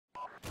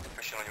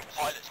position on your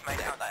pilots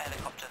made out that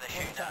helicopter they're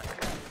shooting at.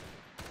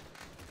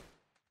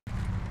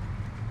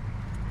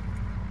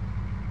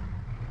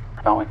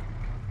 Can't we?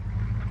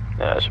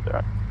 Yeah, that should be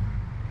right.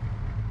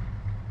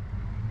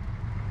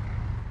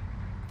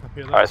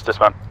 Alright, it's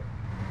dismount.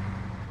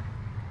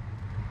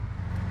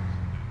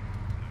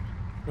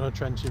 You want a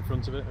trench in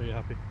front of it, or are you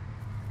happy?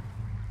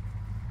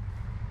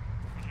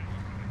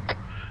 Do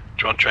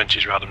you want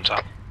trenches rather than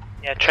tap?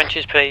 Yeah,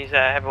 trenches please,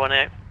 everyone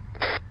out.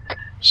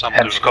 Some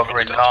Hem's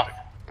covering north.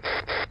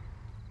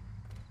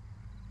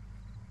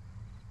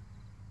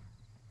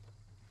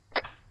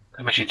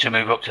 Permission to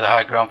move up to the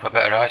high ground for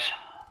better eyes.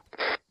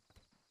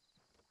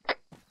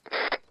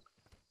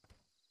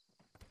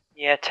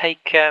 Yeah,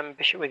 take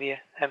Bishop with you.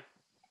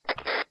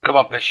 Come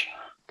on, Bish.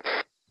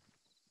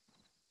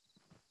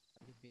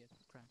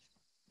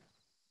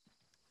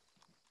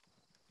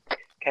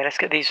 Okay, let's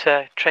get these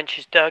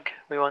trenches dug.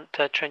 We want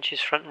trenches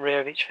front and rear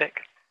of each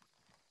Vic.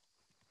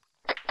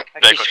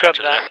 Actually, Vehicle scrub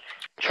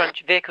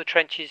trenches, that. Vehicle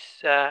trenches,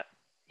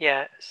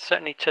 yeah,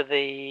 certainly to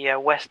the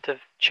west of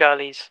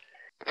Charlie's,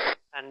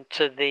 and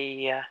to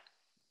the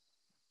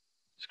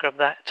scrub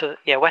that to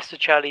west of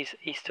Charlie's,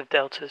 east of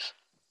Delta's.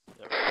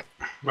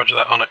 Roger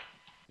that, on it.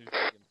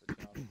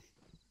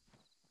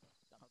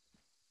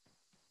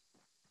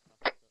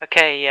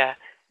 Okay,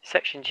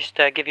 section, just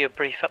give you a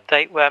brief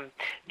update.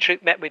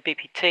 Troop met with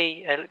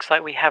BPT. It looks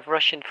like we have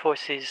Russian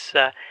forces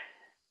to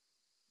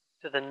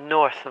the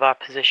north of our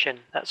position.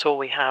 That's all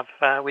we have.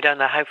 We don't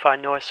know how far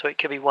north, so it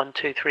could be 1,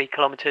 2, 3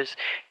 kilometers.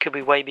 Could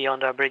be way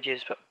beyond our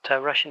bridges, but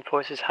Russian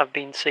forces have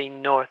been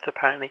seen north,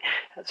 apparently.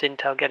 That's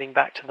intel getting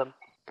back to them.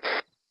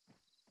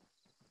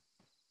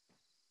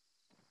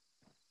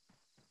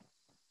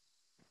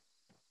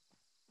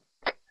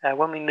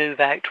 When we move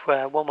out,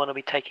 1-1 will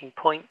be taking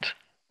point,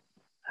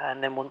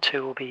 and then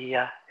 1-2 will be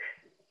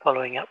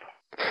following up.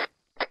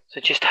 So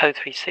just Ho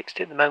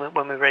 360 at the moment.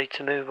 When we're ready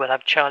to move, we'll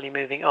have Charlie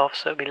moving off,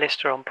 so it'll be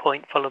Lister on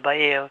point, followed by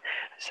EO,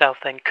 South,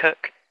 then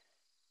Cook,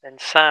 then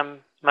Sam,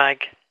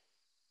 Mag,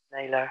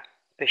 Naylor,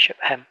 Bishop,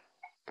 Hem.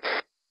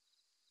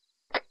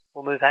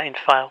 We'll move that in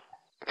file.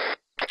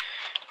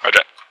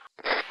 Roger.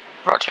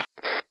 Roger.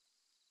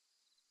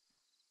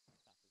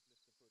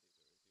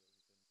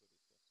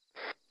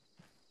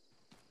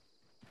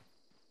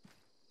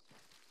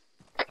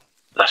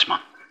 Last man.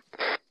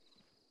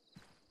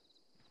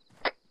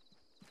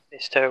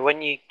 Mister,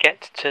 when you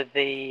get to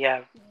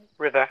the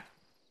river,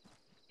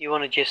 you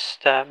want to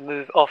just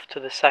move off to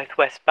the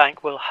southwest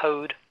bank. We'll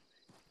hold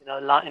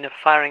in a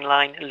firing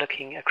line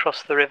looking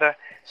across the river.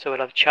 So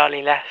we'll have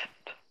Charlie left,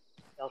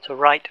 Delta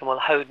right, and we'll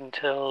hold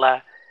until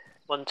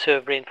 1-2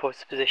 have reinforced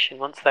the position.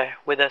 Once they're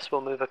with us,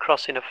 we'll move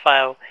across in a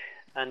file,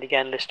 and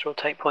again, Lister will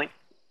take point.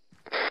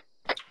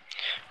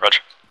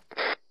 Roger.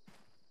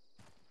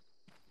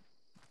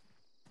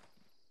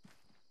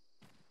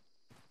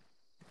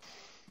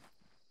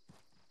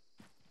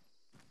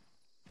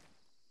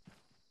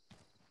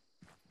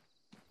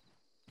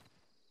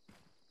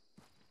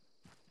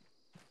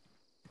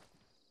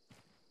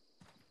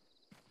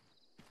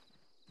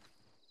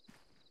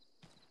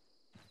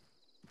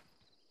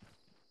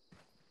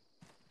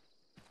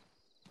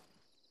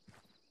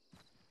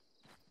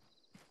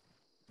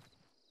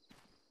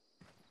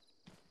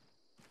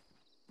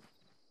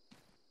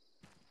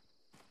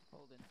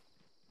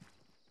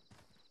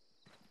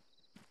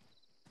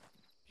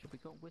 Should we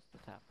go whisper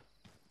tap?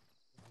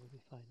 We'll be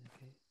fine,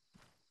 okay.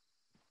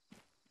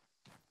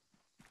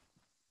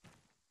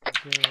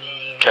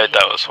 Okay,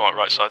 that was one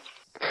right side.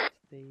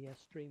 The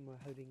stream we're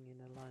holding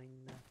in a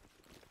line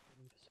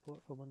for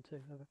support for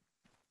 1-2, over.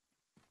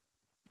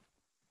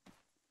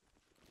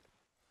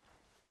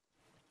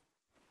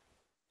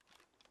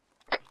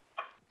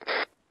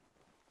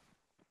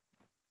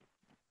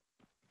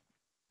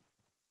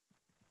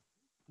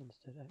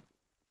 Understood.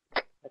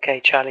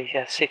 Okay, Charlie,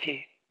 yes, if you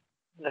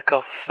look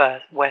off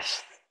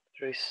west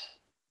through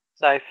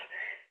south,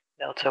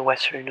 Delta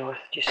west through north,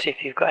 just see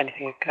if you've got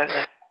anything out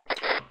there.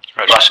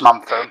 Roger. Last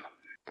man firm.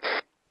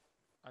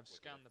 I've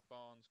scanned the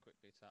barns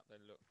quickly, Tap. They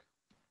look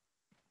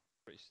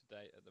pretty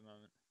sedate at the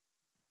moment.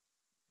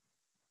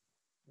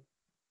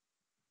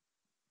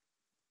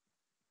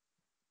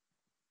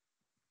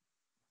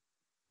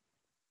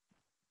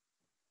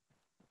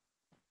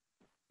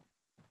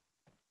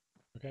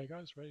 Okay,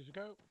 guys, ready to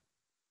go?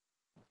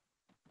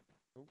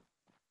 Ooh.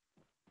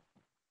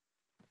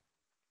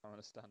 I'm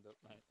gonna stand up,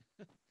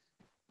 mate.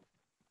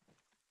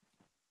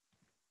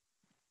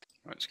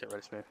 Right, let's get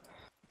ready to move.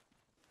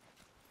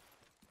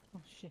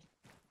 Oh shit.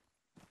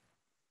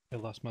 The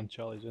last man,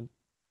 Charlie's in.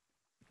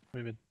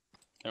 Moving.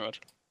 Yeah,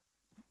 Roger.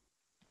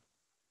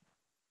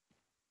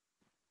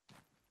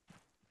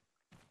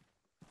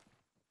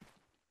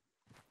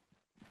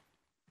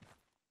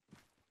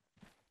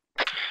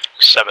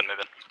 Seven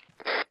moving.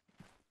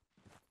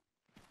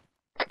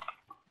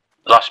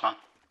 Last man.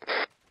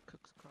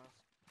 Cook's cross.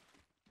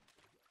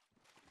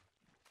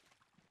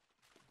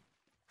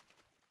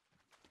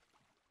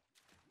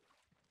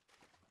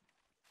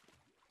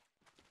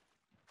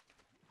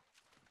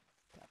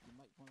 Tap, you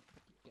might want to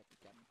quickly get the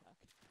gun back.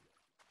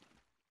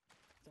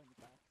 It's only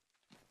back.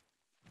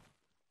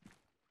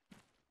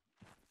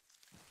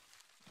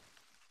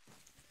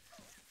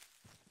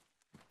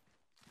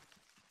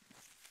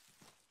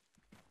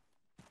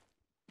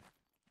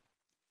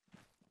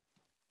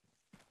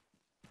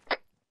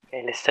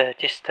 Okay, let's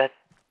just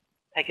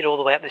take it all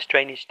the way up this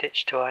drainage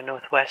ditch to our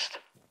northwest.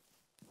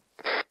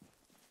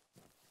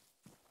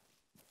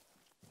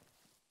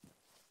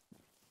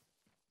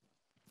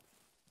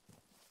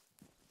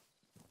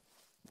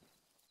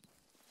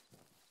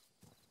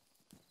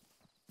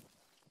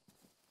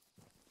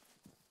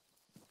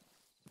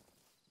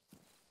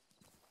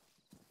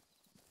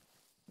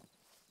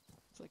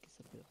 Looks like it's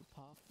a bit of a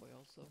pathway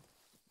also.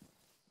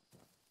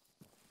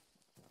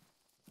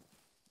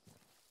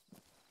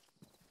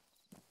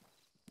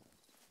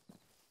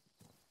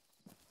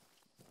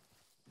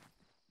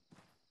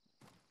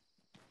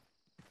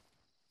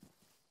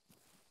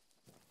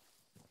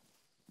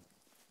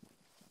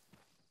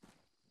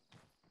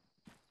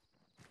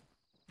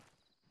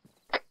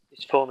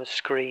 Just form a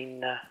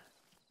screen.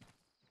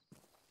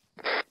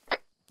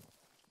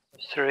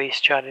 Through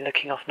east, Charlie,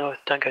 looking off north.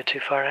 Don't go too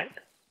far out.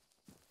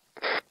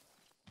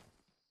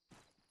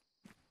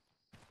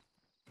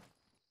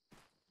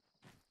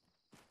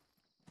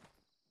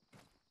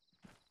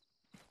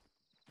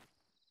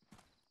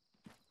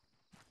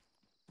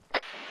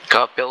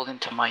 Got a building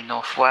to my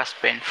northwest,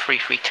 bin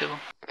 332.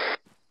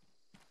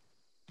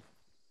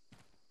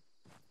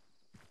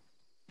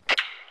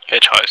 Okay,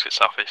 Charlie, let's get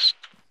southeast.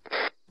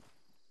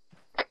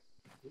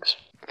 Thanks.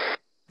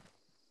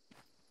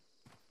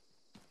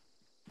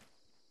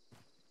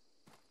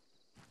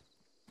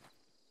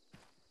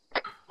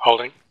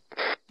 Holding.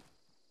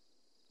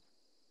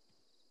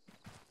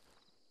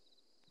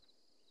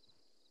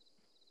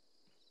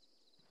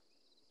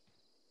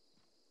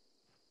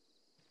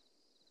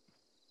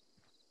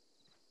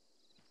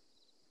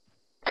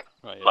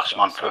 Right, yeah, Last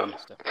man south, firm.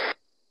 southeast,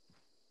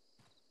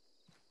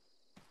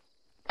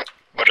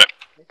 Roger.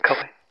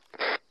 Copy.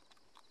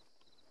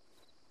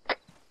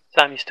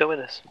 Sam, you still with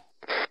us?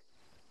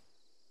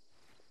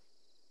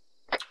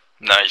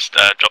 No, he's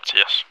dropped to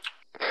yes.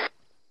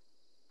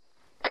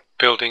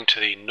 Building to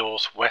the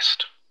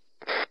northwest.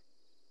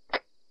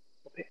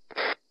 Copy.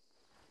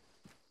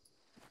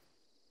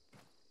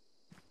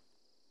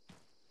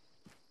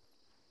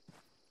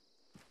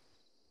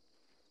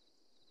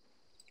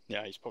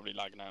 Yeah, he's probably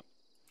lagging out.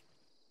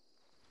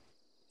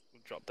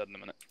 We'll drop dead in a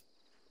minute.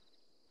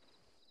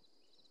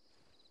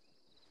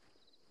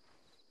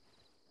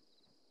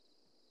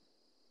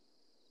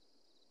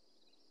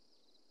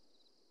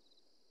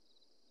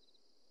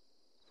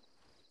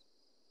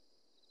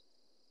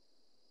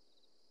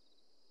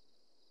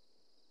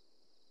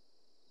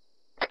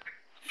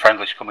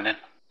 Friendly's coming in.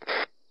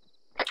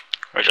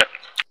 Roger.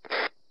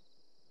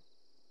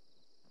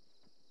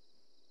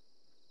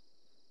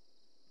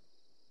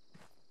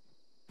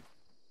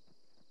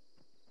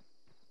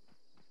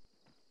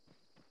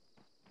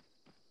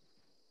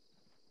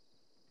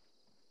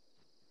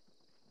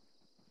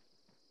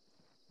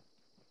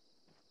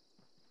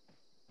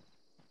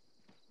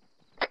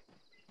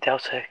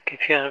 Delta,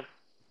 if you have a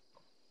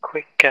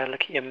quick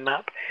look at your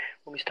map,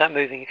 when we start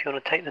moving, if you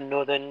want to take the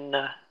northern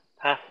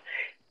path,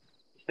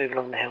 just move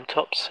along the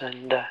hilltops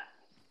and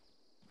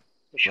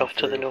push off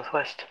to the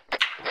northwest.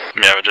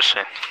 Yeah, we're just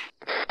seeing.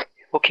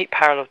 We'll keep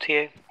parallel to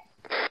you.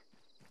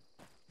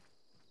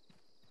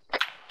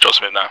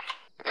 Just move now.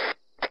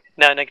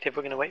 No, negative,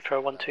 we're going to wait for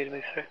a 1-2 to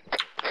move through.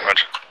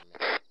 Roger.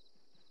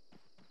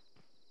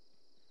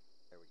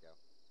 There we go.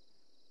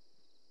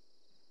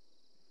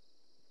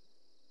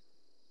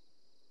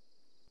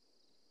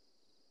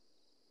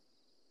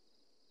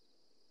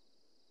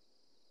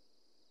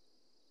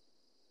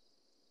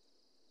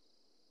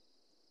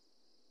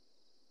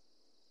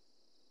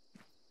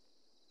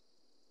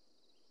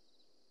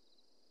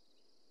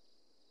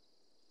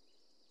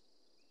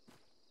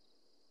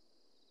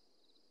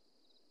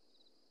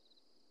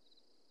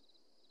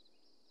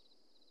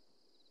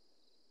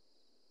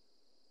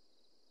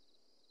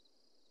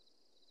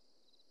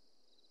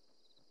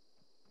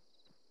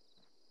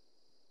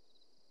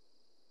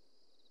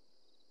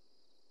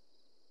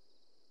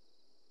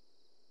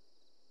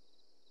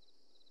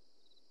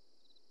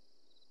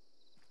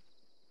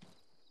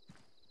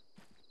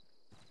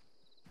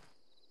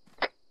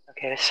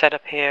 Okay, let's set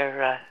up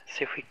here,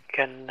 see if we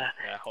can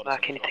Yeah, hold us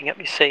mark in as anything well. up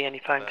you see, any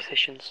fine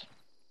positions.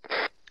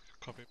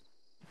 Copy.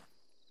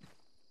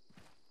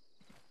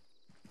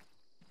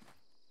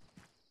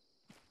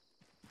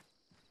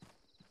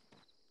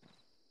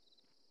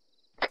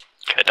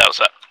 Okay, that was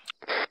that.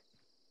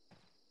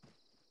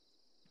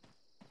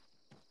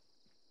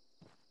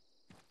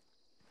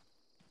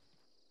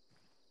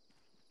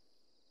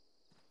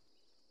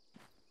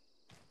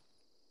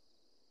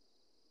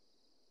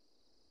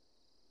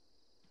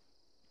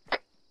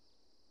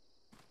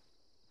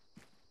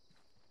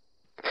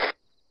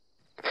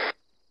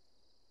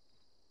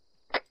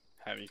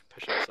 Heavy,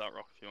 push us that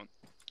rock if you want.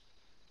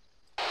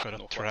 Got a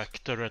Northwest.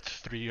 tractor at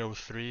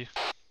 303.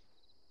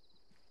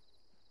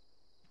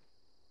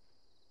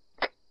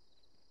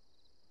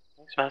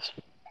 Thanks, Maz.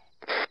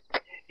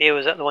 Here,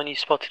 was that the one you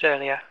spotted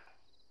earlier?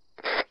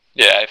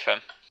 Yeah,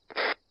 FM.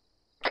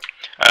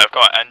 I've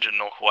got an engine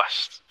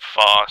northwest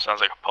far,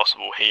 sounds like a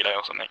possible helo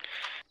or something.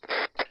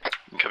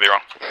 Could be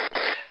wrong.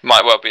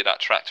 Might well be that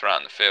tractor out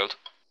in the field.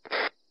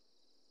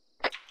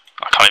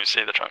 Can't even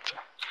see the tractor.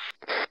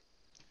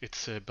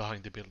 It's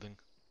behind the building.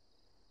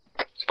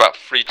 It's about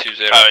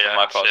 320 Oh from yeah,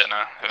 my I see post. it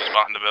now. It was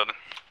behind the building.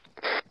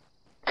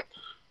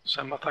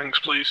 Send my thanks,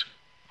 please.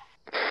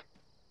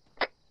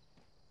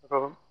 No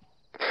problem.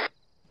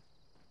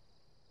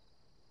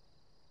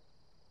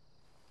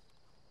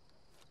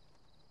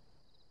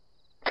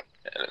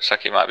 It looks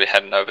like he might be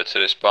heading over to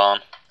this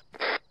barn.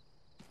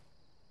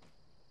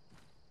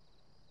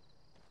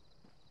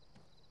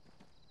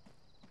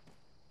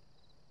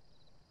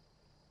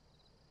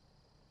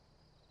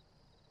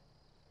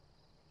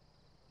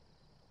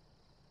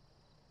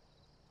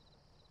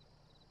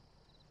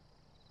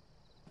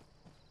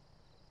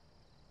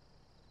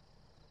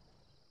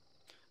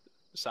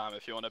 Sam,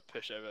 if you want to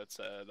push over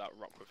to that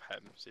rock with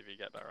him, see if you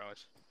get better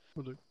eyes.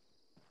 Will do.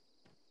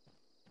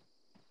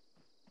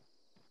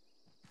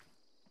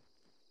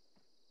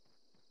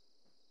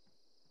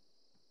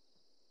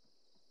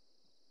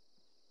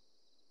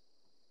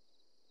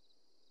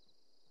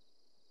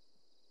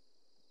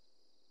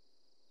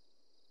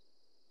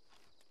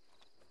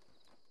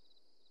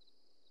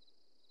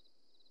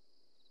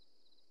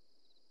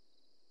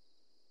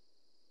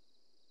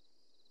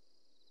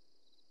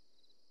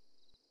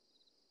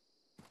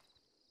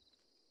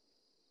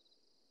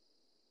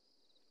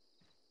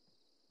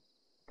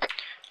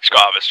 He's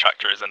got out of his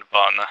tractor, he's in the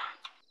barn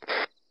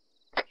there.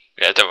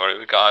 Yeah, don't worry,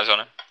 we've got eyes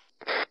on him.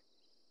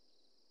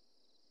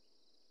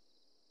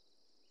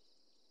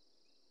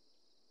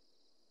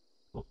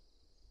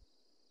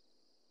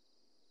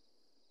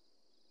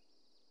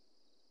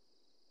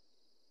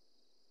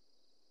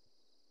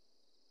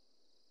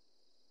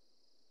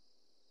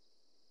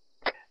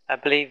 I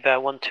believe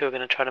 1-2 are going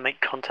to try to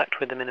make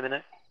contact with them in a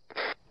minute.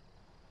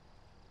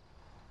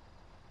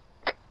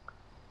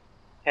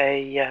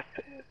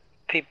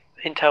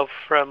 Intel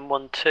from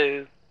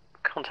 1-2,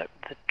 contact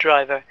with the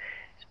driver.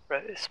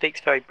 Speaks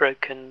very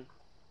broken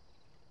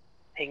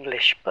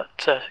English,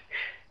 but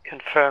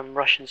confirm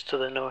Russians to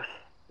the north.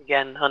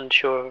 Again,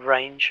 unsure of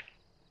range.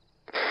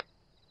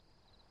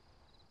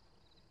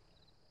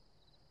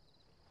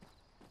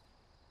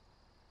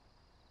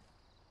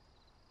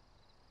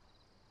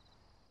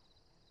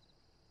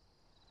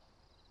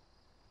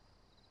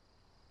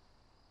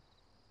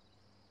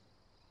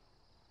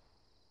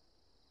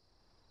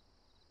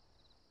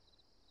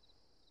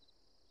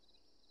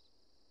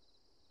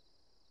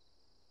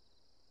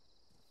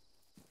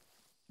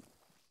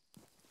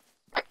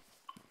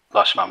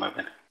 Last man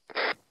moving.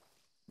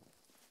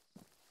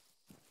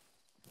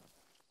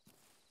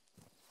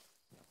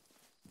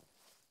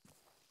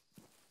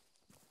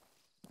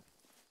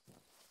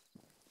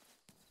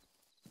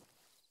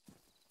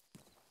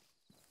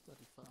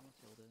 Bloody farmer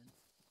killed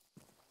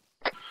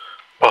in.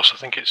 Boss, I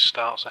think it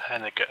starts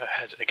ahead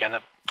again.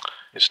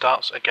 It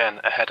starts again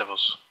ahead of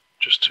us,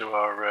 just to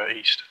our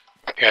east.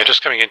 Yeah,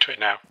 just coming into it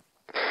now.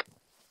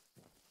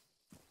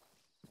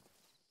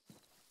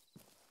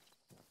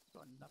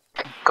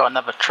 Got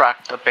another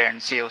tractor bearing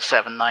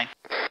 079.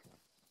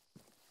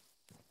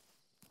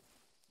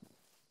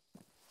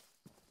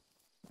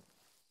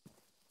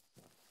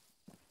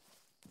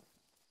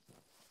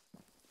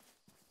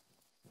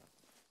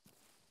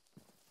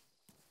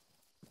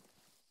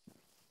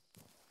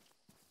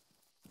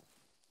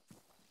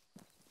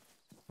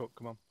 Oh,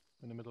 come on.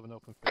 In the middle of an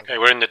open field. Okay,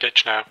 we're in the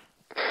ditch now.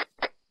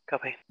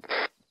 Copy.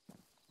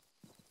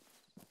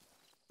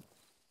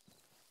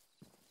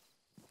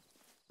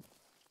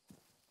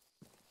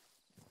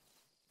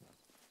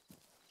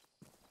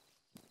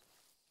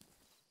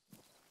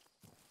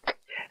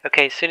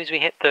 Okay, as soon as we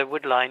hit the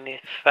wood line,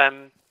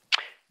 if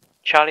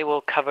Charlie will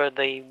cover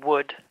the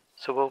wood,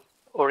 so we'll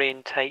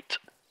orientate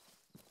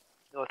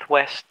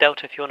northwest.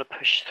 Delta, if you want to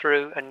push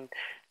through and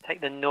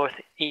take the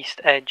northeast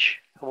edge,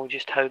 and we'll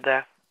just hold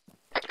there.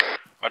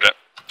 Roger.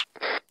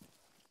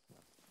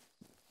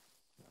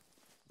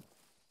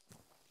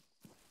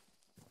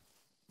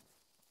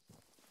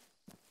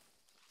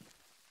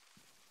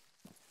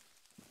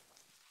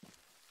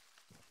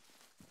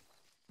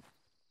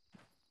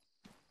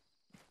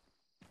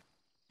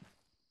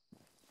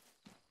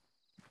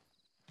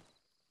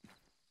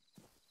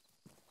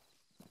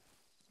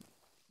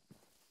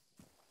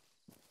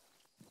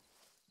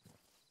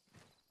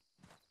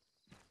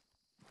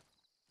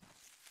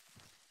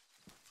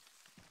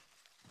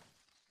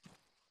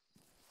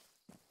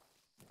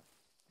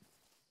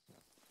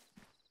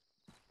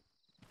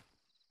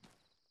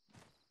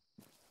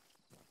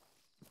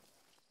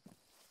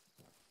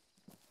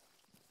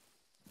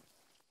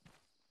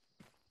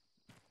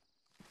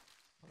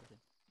 Hold him.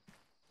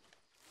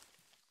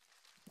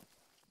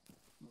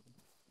 Moving.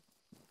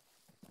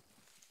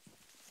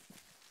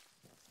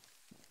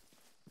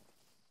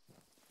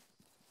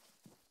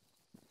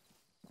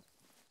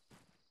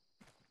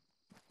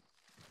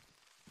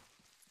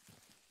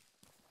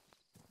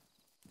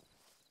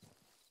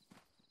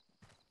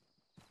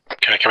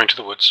 Okay, coming to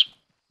the woods.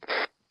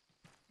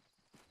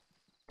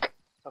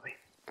 Copy.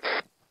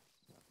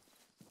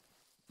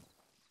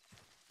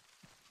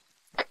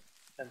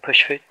 Don't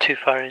push too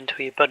far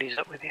until your buddy's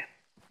up with you.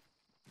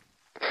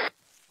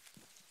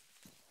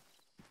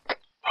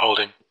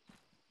 Holding.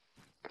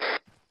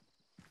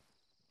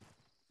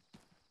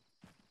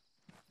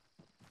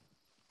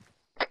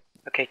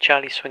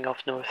 Charlie swing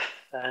off north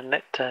and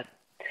let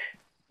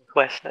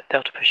northwest, let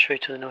Delta push through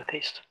to the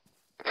northeast.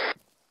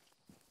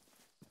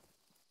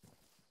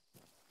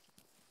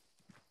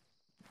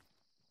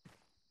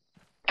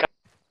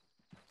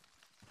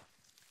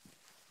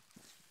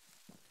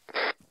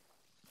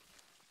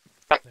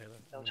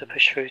 Delta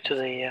push through to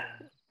the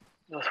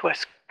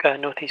northwest,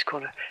 northeast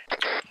corner.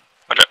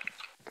 Roger.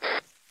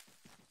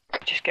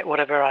 Just get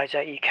whatever eyes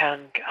out you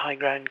can, get high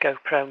ground, go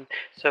prone.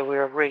 So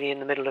we're really in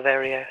the middle of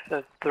area.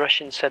 The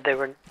Russians said they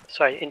were,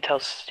 sorry,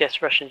 Intel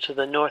suggests Russians to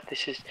the north.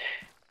 This is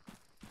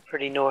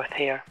pretty north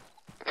here.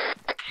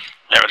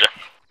 Yeah, roger.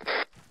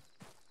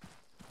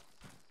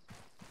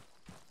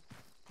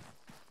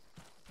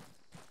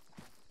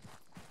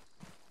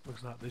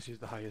 Looks like this is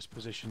the highest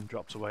position,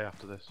 drops away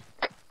after this.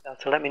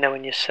 So let me know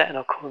when you're set and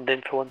I'll call them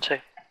in for 1-2.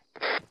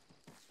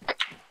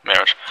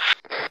 Mirage.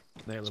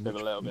 Naylor, been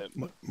a little bit.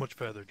 much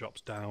further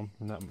drops down,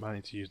 and that might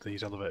need to use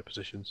these elevator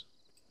positions.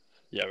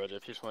 Yeah, Roger.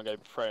 If you just want to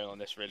go prone on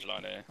this ridge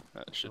line here,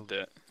 that should do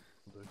it.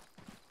 Will do.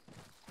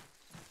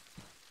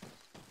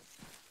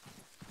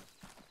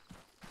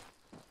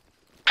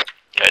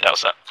 Okay, that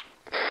was that.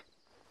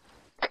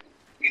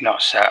 You're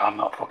not set, I'm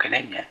not fucking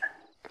in yet.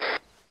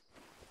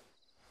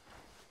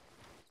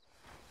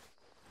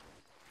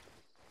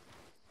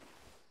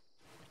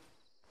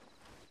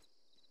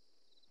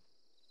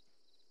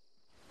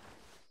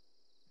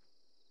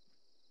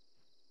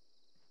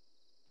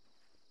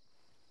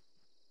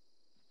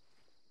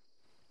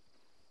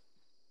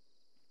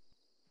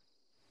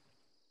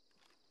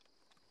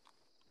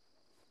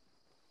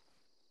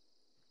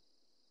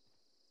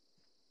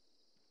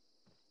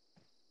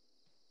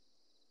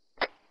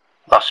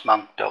 Last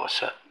man, Delta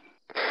set.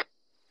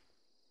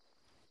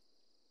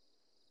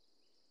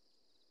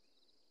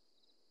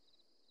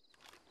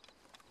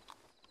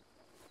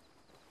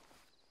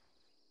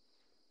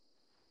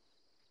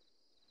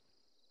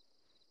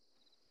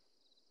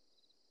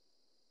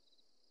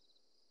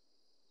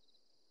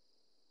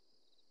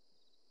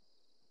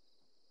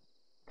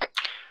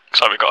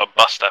 Looks like we've got a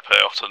bus step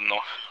here off to the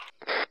north.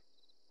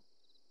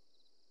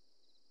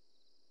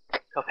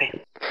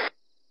 Copy.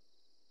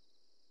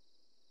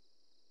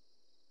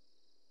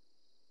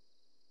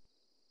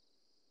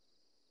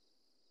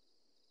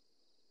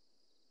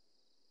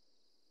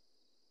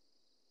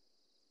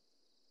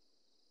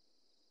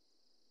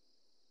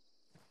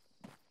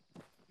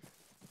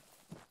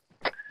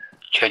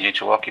 Changing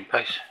to walking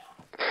pace.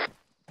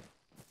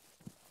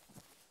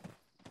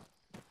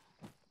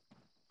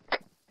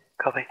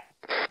 Copy.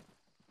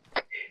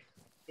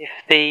 If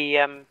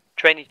the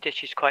drainage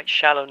ditch is quite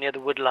shallow near the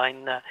wood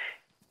line,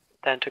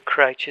 down to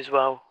crouch as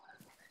well.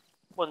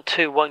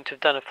 1-2 won't have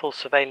done a full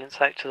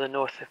surveillance out to the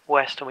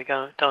north-west, and we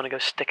don't want to go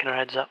sticking our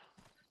heads up.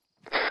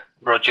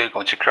 Roger,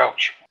 going to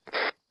crouch.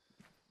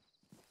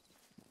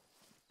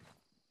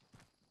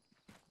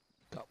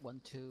 Got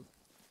 1-2.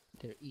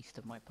 They're east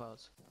of my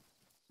pause.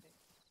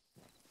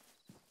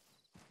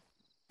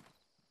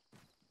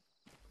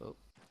 Oh.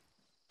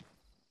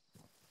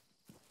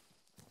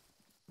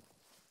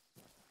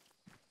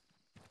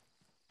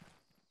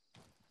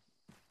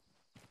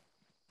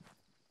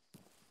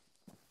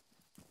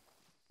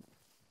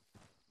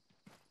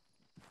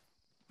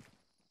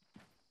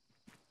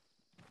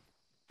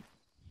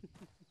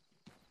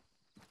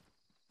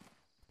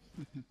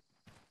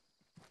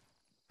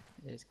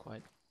 It is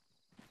quite.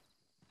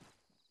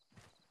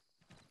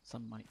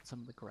 Some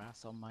of the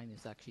grass on mine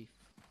is actually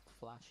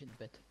flashing a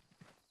bit.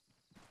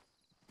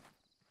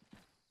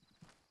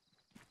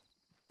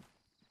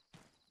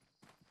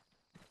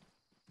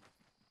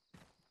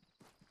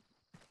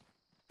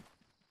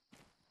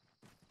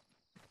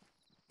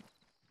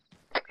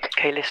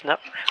 Okay, listen up.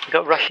 We've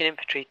got Russian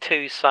infantry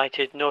 2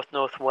 sighted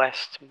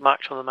north-northwest,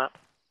 marked on the map.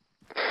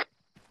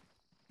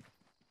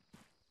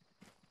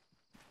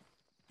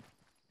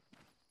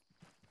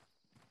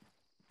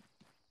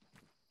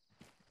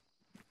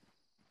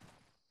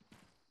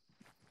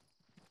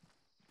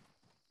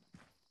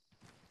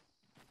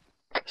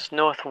 It's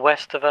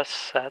northwest of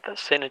us,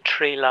 that's in a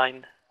tree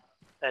line.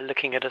 They're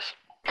looking at us.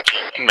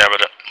 Yeah,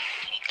 roger.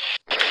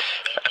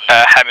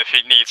 Hem, if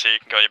you need to, you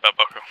can go your belt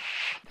buckle.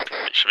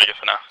 It should be good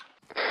for now.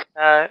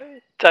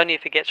 Only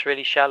if it gets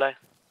really shallow.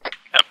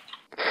 Yep.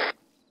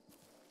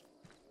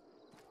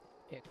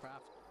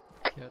 Aircraft.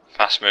 Yep.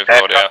 Fast move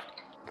audio.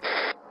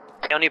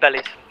 On your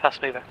bellies,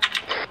 fast mover.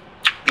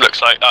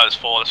 Looks like that is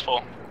 4, there's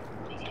 4.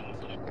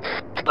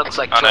 Looks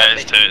like Oh no,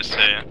 it's 2, it's 2.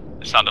 Yeah.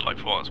 It sounded like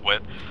 4, it's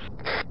weird.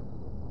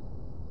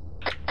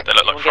 They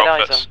look like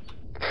frogfoots.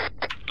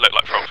 Look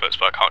like frogfoots,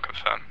 but I can't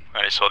confirm. I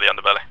only saw the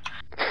underbelly.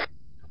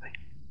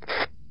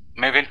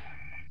 Moving.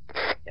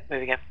 Yep,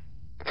 moving in.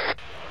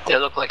 They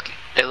look like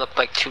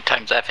 2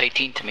 times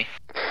F-18 to me.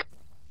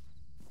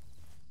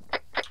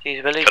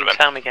 Jeez, we're losing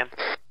time again.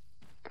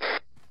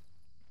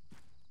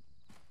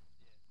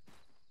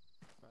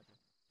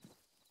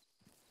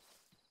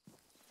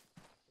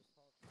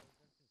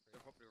 They're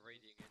probably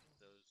raiding in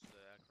those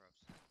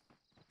aircrafts.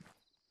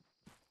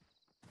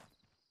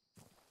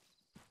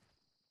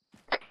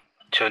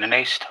 Turning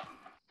east.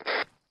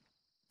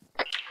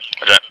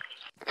 Roger.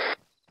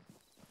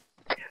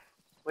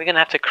 We're going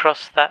to have to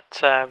cross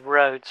that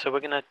road, so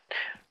we're going to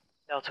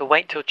Delta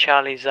wait till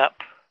Charlie's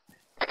up.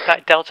 In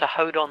fact, Delta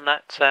hold on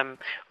that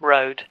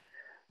road.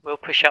 We'll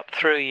push up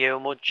through you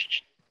and we'll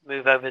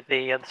move over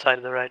the other side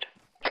of the road.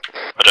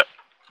 Roger.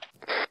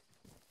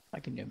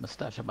 I can do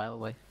moustache a mile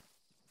away.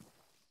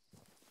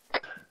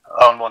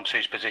 On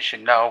 1-2's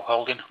position now,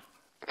 holding.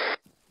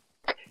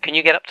 Can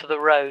you get up to the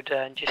road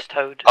and just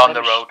hold? On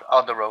the road,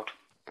 on the road.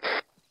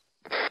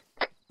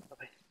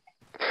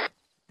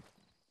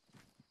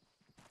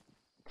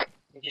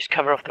 You just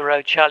cover off the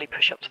road. Charlie,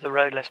 push up to the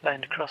road. Let's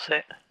bound across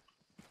it.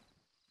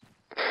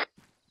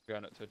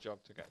 Going up to a jog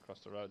to get across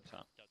the road,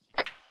 Tam.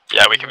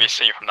 Yeah, we can be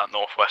seen from that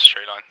northwest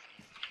tree line.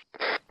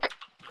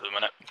 For the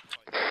minute.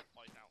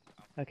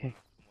 Okay.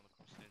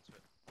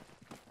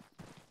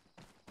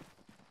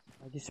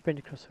 I just sprint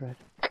across the road.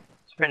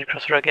 Sprint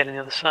across the road, get on the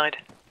other side.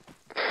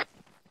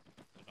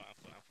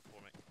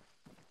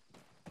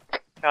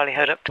 Charlie,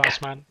 hold up.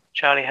 Last man.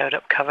 Charlie, hold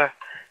up, cover.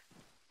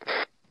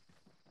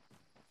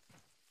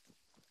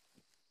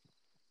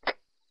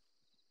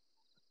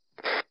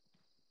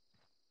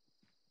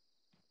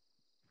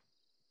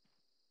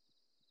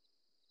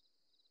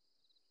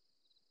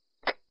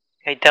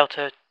 Okay,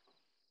 Delta,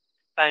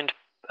 bound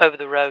over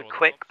the road,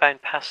 quick,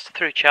 bound past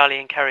through Charlie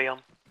and carry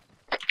on.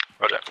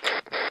 Roger.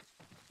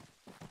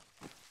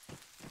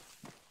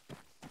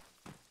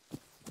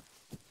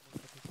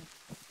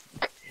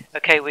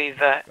 Okay,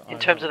 we've, in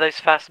terms of those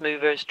fast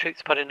movers,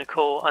 troops put in a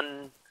call,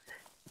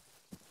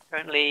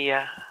 currently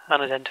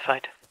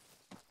unidentified.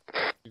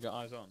 You got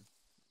eyes on?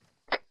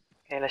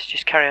 Okay, let's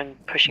just carry on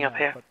pushing up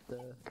here. But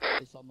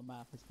it's on the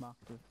map, it's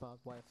marked with barbed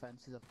wire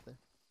fences up there.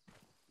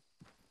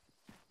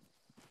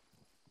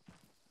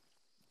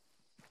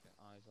 Get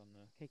eyes on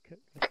there. Okay, cool,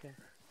 let's go.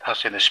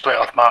 Passing the split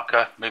off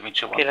marker, moving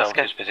to Okay, let's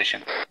go. 1-2's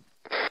position.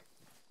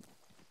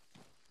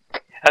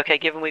 Okay,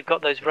 given we've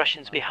got those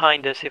Russians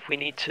behind us, if we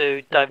need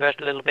to divert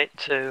a little bit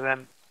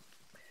to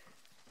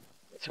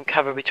get some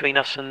cover between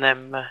us and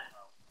them,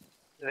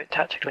 do it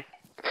tactically.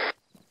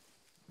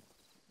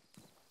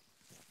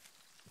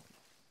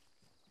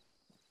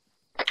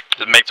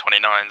 The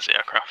MiG-29's the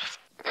aircraft.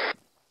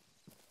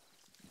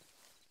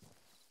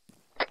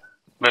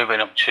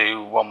 Moving up to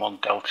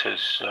 1-1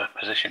 Delta's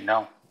position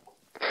now.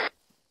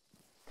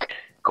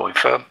 Going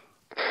firm.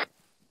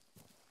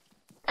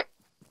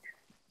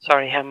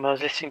 Sorry, I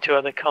was listening to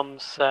other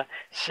comms.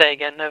 Say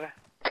again, over.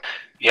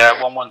 Yeah,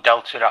 1-1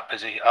 Delta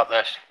at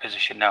their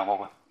position now,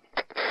 over.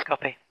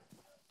 Copy.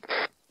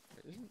 I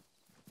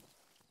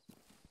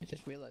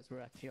just realised we're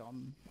actually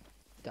on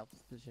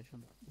Delta's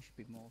position. We should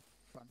be more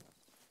front.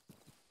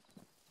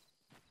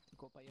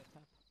 Go by your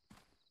tab.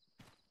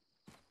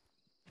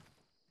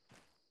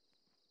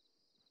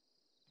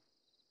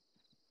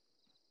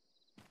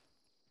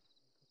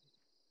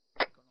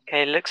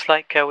 Okay, looks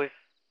like we've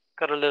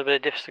got a little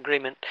bit of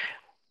disagreement.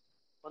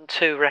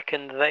 1-2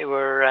 reckoned they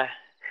were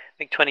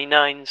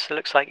MiG-29s. So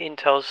looks like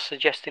Intel's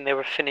suggesting they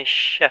were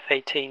Finnish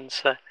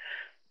F-18s.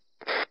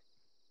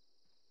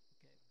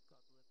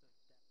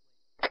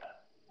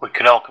 We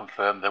can all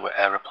confirm they were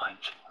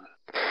aeroplanes.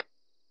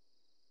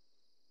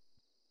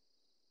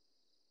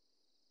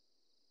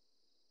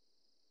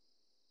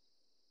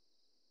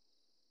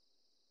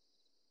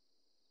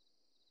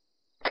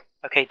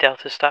 Okay,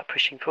 Delta, start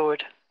pushing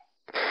forward.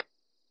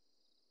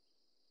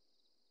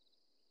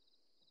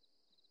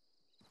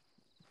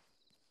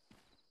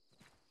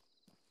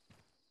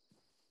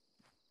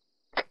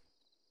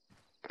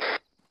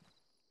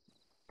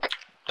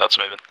 That's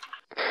moving.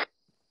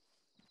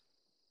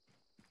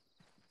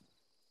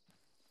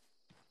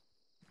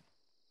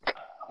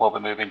 We'll be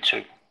moving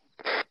to.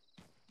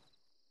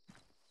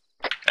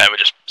 We're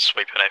just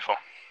sweeping A4.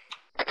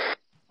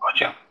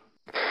 Roger.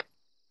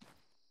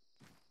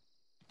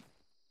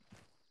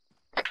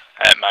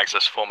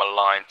 Magza's form a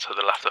line to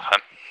the left of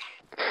him.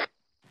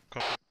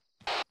 Copy.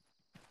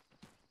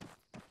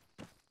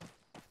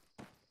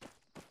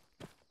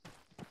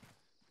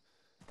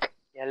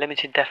 Yeah,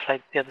 limited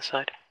deflate the other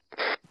side.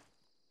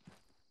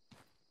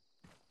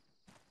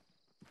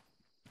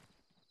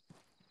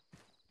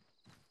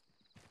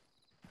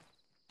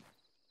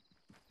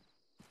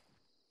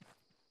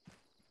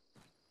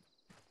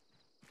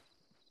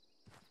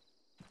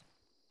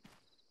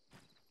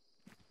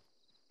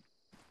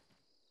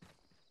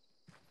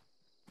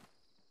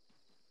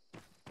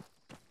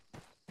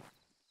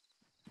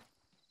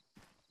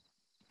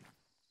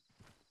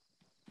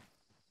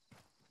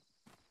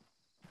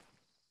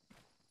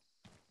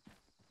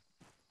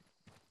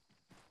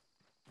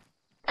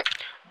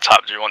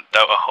 Tap, do you want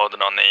Delta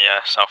holding on the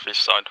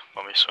southeast side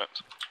when we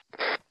switch?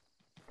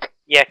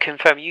 Yeah,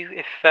 confirm.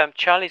 If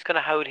Charlie's going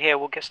to hold here,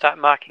 we'll start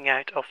marking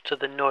out off to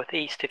the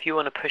northeast. If you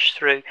want to push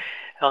through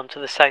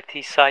onto the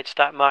southeast side,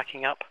 start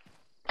marking up.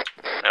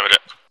 There we go.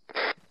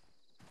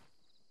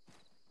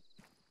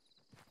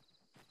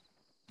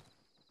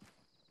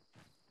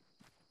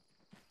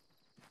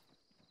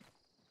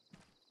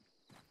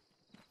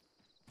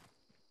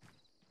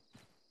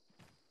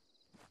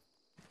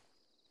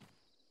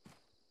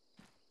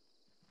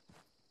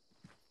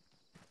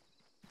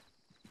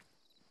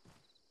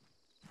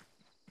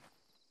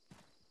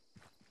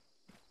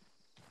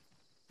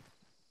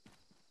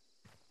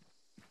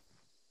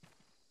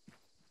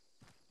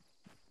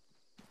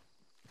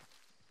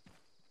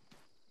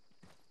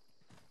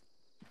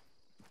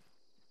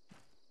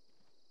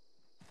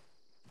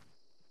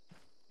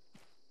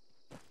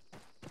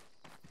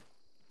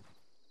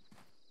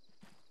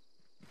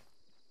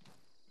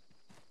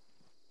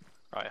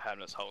 Right, Ham,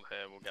 let's hold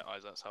here. We'll get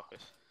eyes at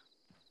southeast.